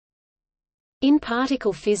In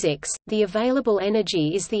particle physics, the available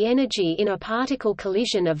energy is the energy in a particle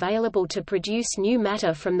collision available to produce new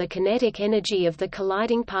matter from the kinetic energy of the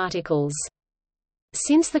colliding particles.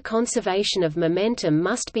 Since the conservation of momentum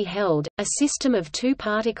must be held, a system of two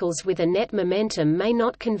particles with a net momentum may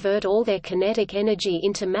not convert all their kinetic energy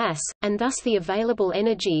into mass, and thus the available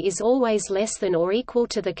energy is always less than or equal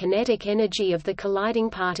to the kinetic energy of the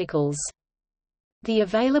colliding particles. The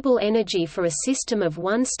available energy for a system of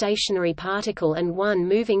one stationary particle and one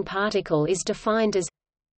moving particle is defined as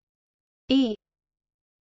E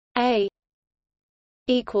A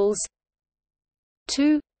equals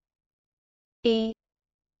 2 E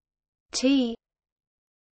T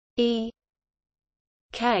E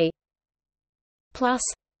K plus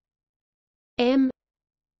M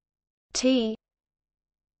T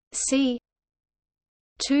C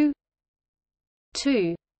 2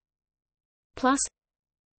 plus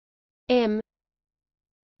M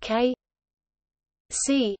K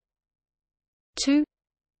C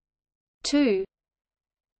 2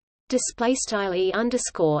 display style E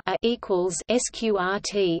underscore A equals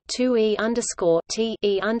sqrt 2 E underscore T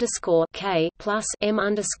E underscore K plus M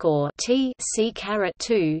underscore T C caret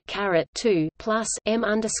 2 plus M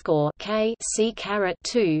underscore K C caret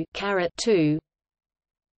 2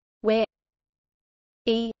 where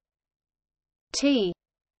E T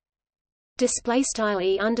display style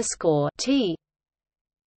E underscore T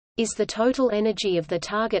is the total energy of the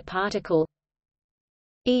target particle.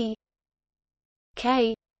 E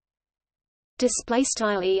K display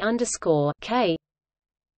style E underscore K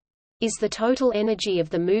is the total energy of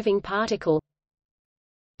the moving particle.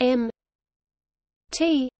 M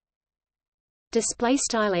T display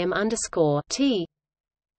style M underscore T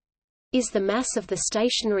is the mass of the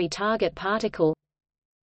stationary target particle.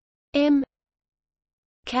 M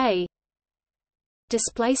K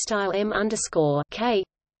display style M underscore K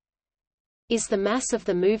is the mass of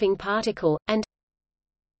the moving particle, and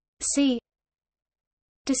C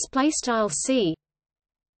display style C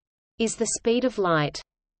is the speed of light.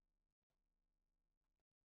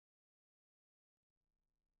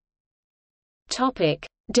 Topic: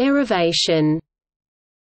 Derivation.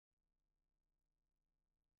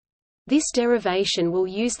 This derivation will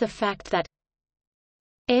use the fact that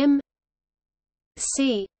M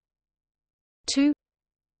C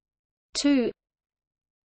 2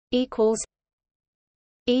 equals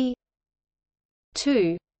E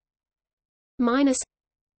 2 minus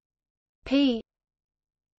P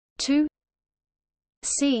 2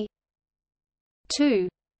 C 2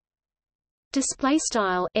 display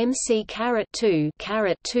style MC caret 2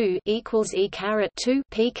 equals E caret 2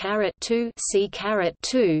 P caret 2 C caret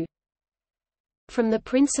 2 from the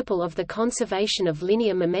principle of the conservation of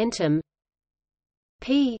linear momentum.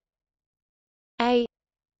 P A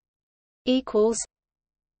equals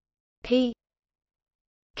P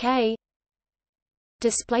K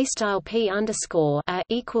display style P underscore A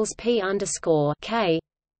equals P underscore K,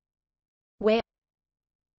 where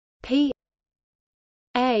P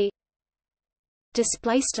A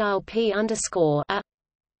display style P underscore A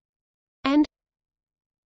and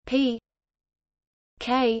P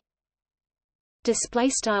K display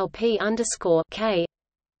style P underscore K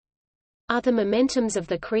are the momentums of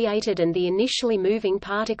the created and the initially moving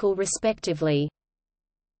particle respectively.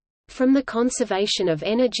 From the conservation of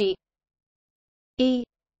energy, E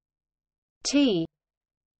T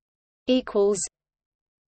equals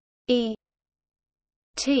E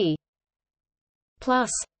T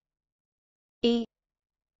plus E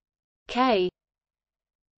K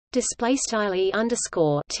display style E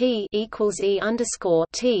underscore T equals E underscore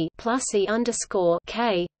T plus E underscore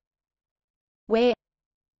K, where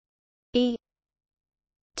E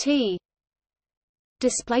T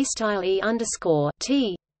display style E underscore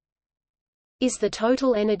T is the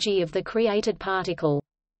total energy of the created particle.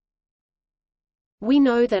 We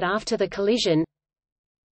know that after the collision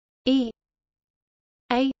E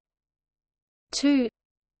A 2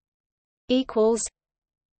 equals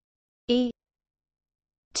E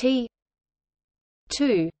T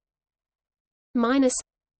 2 minus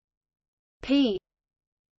P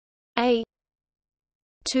A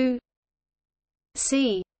 2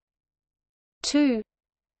 C 2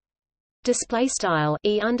 display style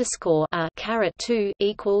E underscore A caret 2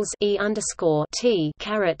 equals E underscore T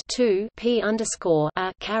caret 2 P underscore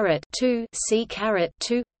A caret 2 C caret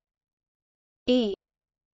 2 E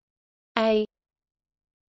A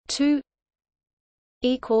 2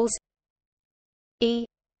 equals E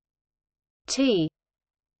T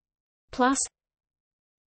plus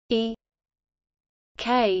E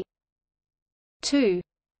K 2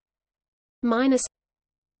 minus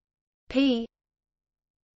P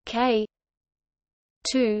K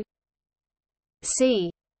 2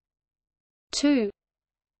 C 2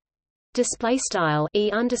 display style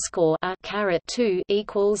E underscore a caret 2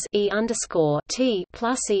 equals E underscore T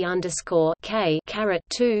plus E underscore K caret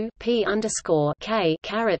 2 P underscore K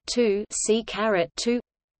caret 2 C caret 2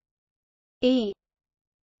 E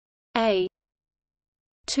a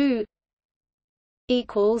 2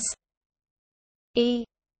 equals E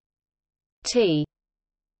T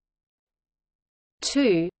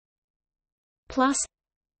 2 plus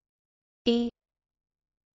E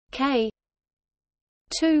K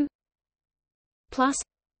 2 plus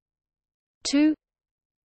 2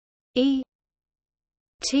 E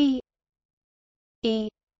T E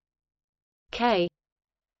K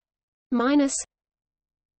minus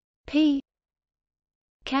P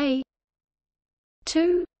K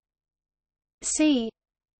 2 C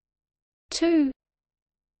 2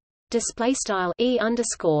 display style E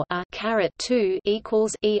underscore a caret 2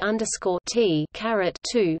 equals E underscore T caret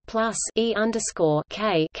 2 plus E underscore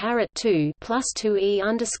K caret 2 plus 2 E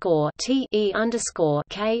underscore T E underscore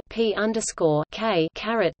K P underscore K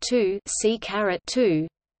caret 2 C caret 2,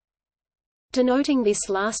 denoting this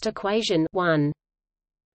last equation 1.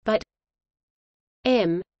 But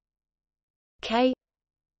M K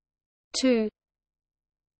 2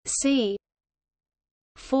 C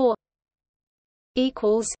 4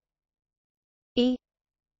 equals E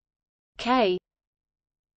K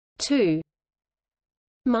 2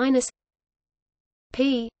 minus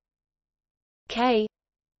P K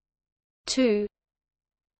 2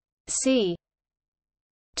 C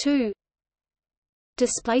 2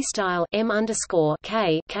 display style M underscore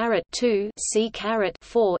K caret 2 C caret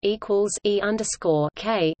 4 equals E underscore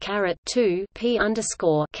K caret 2 P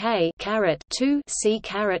underscore K caret 2 C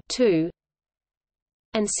caret 2.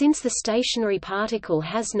 And since the stationary particle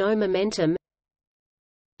has no momentum,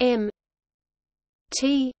 M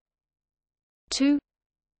T 2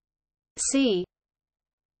 C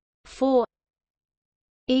 4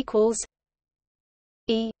 equals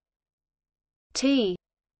E T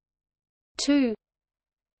 2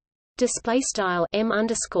 display style M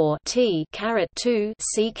underscore T caret 2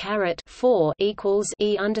 C caret 4 equals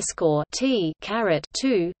E underscore T caret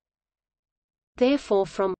 2. Therefore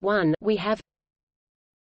from 1 we have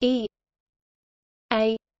E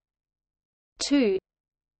a 2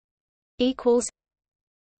 equals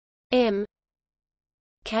M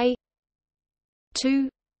K 2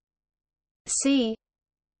 C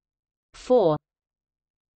 4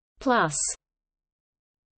 plus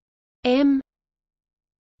M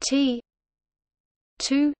T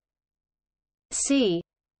 2 C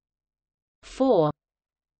 4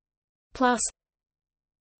 plus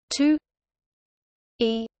 2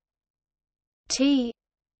 E T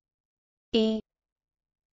E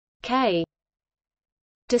K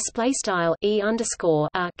display style E underscore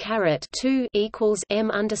a caret 2 equals M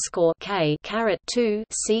underscore K caret 2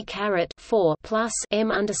 C caret 4 plus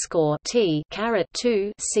M underscore T caret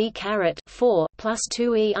 2 C caret 4 plus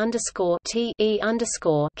 2 E underscore T E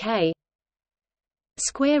underscore K,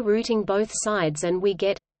 square rooting both sides, and we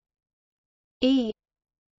get E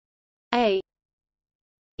a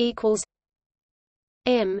equals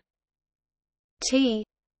M T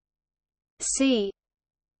C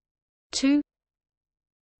 2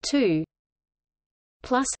 2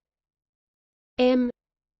 plus M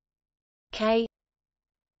K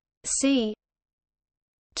C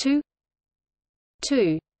 2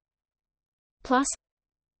 2 plus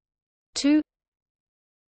 2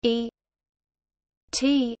 E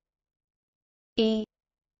T E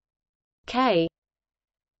K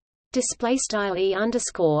display style E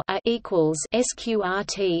underscore a equals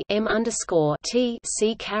sqrt M underscore T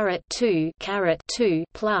C caret 2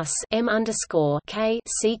 plus M underscore K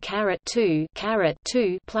C caret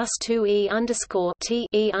 2 plus 2 E underscore T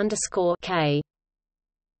E underscore K.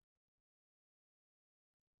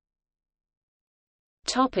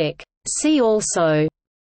 Topic. See also: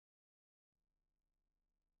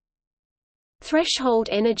 threshold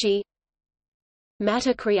energy,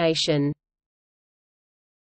 matter creation.